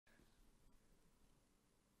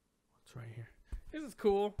It's right here. This is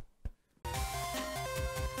cool.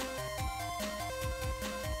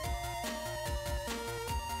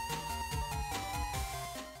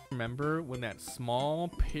 Remember when that small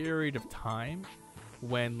period of time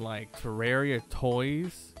when like Terraria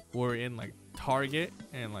Toys were in like Target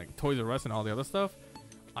and like Toys R Us and all the other stuff?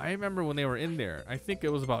 I remember when they were in there. I think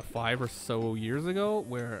it was about 5 or so years ago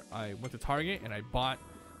where I went to Target and I bought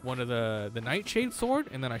one of the Nightshade sword,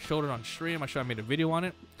 and then I showed it on stream. I made a video on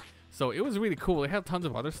it. So it was really cool. They had tons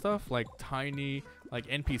of other stuff like tiny like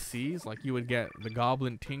NPCs, like you would get the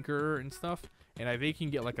Goblin Tinkerer and stuff. And I think you can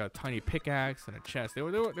get like a tiny pickaxe and a chest. They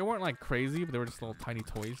weren't like crazy, but they were just little tiny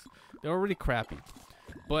toys. They were really crappy.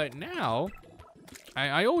 But now,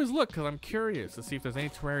 I always look because I'm curious to see if there's any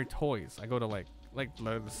Terraria toys. I go to like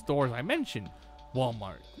the stores I mentioned,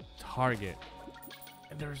 Walmart, Target,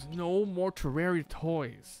 and there's no more Terraria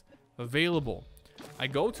toys available. I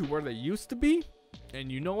go to where they used to be, and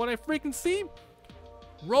you know what I freaking see?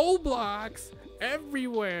 Roblox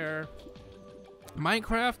everywhere.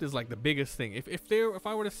 Minecraft is like the biggest thing. If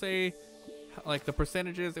I were to say like the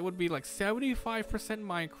percentages, it would be like 75%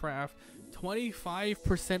 Minecraft, 25%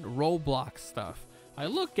 Roblox stuff. I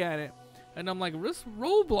look at it and I'm like, this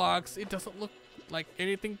Roblox, it doesn't look like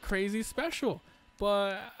anything crazy special,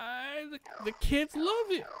 but the kids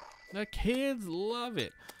love it. The kids love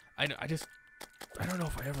it. I don't know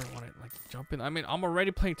if I ever want to like jump in. I mean, I'm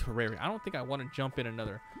already playing Terraria. I don't think I want to jump in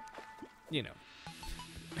another, you know.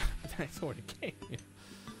 That's already game.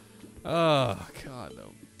 Oh god,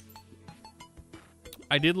 though.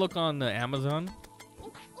 I did look on the Amazon.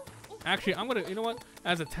 Actually, I'm gonna, you know what,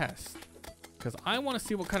 as a test, because I want to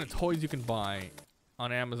see what kind of toys you can buy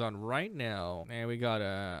on Amazon right now. And we got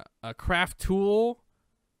a craft tool,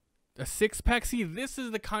 a 6-pack. See, this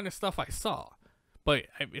is the kind of stuff I saw, but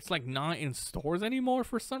it's like not in stores anymore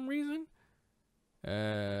for some reason.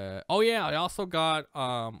 Oh yeah, I also got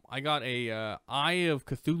I got a Eye of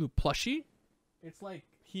Cthulhu plushie. It's like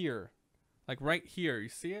here, like right here. You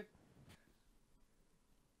see it?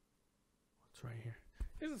 It's right here.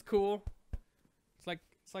 This is cool.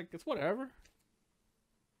 It's whatever.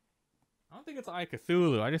 I don't think it's Eye of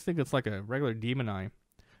Cthulhu. I just think it's like a regular demon eye.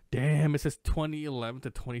 Damn, it says 2011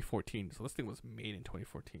 to 2014. So this thing was made in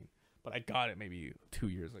 2014, but I got it maybe 2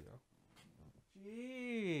 years ago.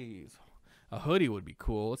 Jeez. A hoodie would be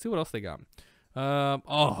cool. Let's see what else they got.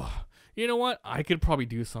 Oh, you know what? I could probably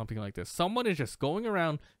do something like this. Someone is just going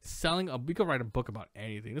around selling we could write a book about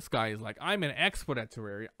anything. This guy is like, I'm an expert at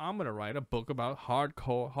Terraria. I'm going to write a book about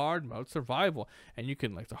hard mode survival. And you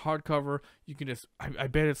can, like, the hardcover, you can just, I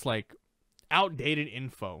bet it's like outdated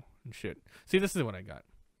info and shit. See, this is what I got.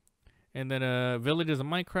 And then Villages of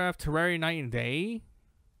Minecraft, Terraria Night and Day,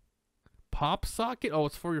 Pop Socket. Oh,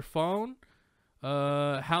 it's for your phone.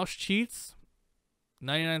 House Cheats,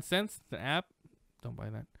 99 cents. The app, don't buy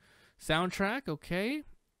that. Soundtrack, okay.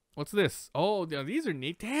 What's this? Oh, these are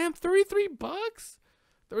neat. Damn, 33 bucks,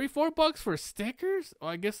 34 bucks for stickers. Oh,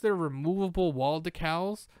 I guess they're removable wall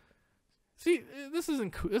decals. See, this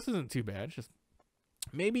isn't too bad. It's just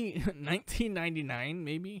maybe 19.99,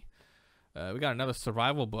 maybe. We got another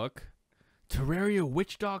survival book, Terraria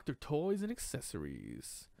Witch Doctor toys and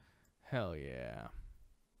accessories. Hell yeah.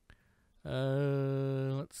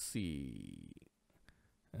 Let's see.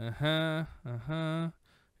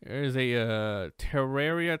 There's a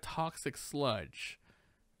Terraria Toxic Sludge.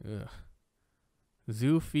 Ugh.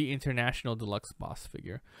 Zoofy International Deluxe Boss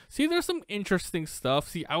Figure. See, there's some interesting stuff.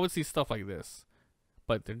 See, I would see stuff like this,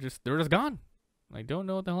 but they're just gone. I don't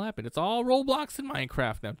know what the hell happened. It's all Roblox and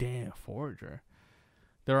Minecraft now. Damn, Forager.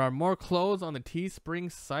 There are more clothes on the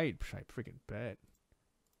Teespring site. I freaking bet.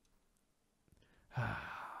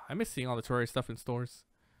 I miss seeing all the Terraria stuff in stores.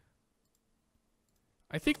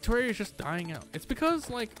 I think Terraria is just dying out. It's because,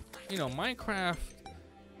 like, you know, Minecraft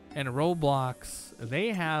and Roblox, they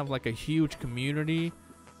have like a huge community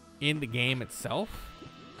in the game itself.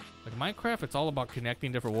 Like Minecraft, it's all about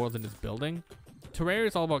connecting different worlds and just building. Terraria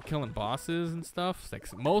is all about killing bosses and stuff. It's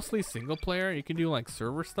like mostly single player. You can do like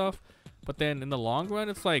server stuff, but then in the long run,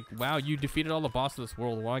 it's like, wow, you defeated all the bosses of this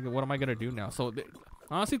world. What am I gonna do now? So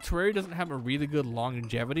honestly, Terraria doesn't have a really good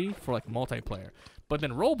longevity for like multiplayer. But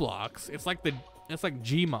then Roblox, it's like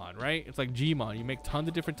Gmod, right? It's like Gmod. You make tons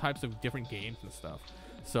of different types of different games and stuff.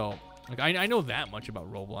 So like I know that much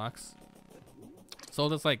about Roblox. So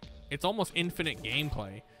that's like, it's almost infinite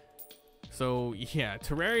gameplay. So yeah,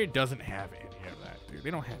 Terraria doesn't have any of that, dude.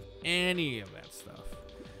 They don't have any of that stuff.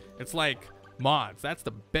 It's like mods. That's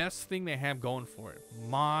the best thing they have going for it.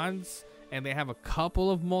 Mods, and they have a couple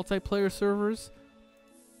of multiplayer servers,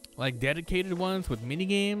 like dedicated ones with mini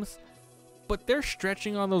games. but they're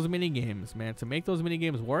stretching on those mini games, man. To make those mini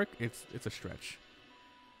games work, it's a stretch.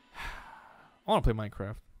 I want to play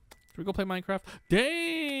Minecraft. Should we go play Minecraft?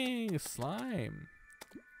 Dang, slime.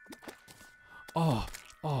 Oh,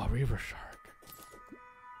 Reaver Shark.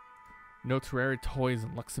 No Terraria Toys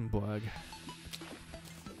in Luxembourg.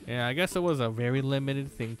 Yeah, I guess it was a very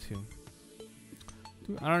limited thing too.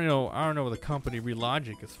 Dude, I don't know where the company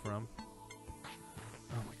Relogic is from.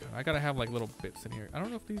 Oh my god, I gotta have like little bits in here. I don't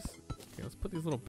know if these. Okay, let's put these little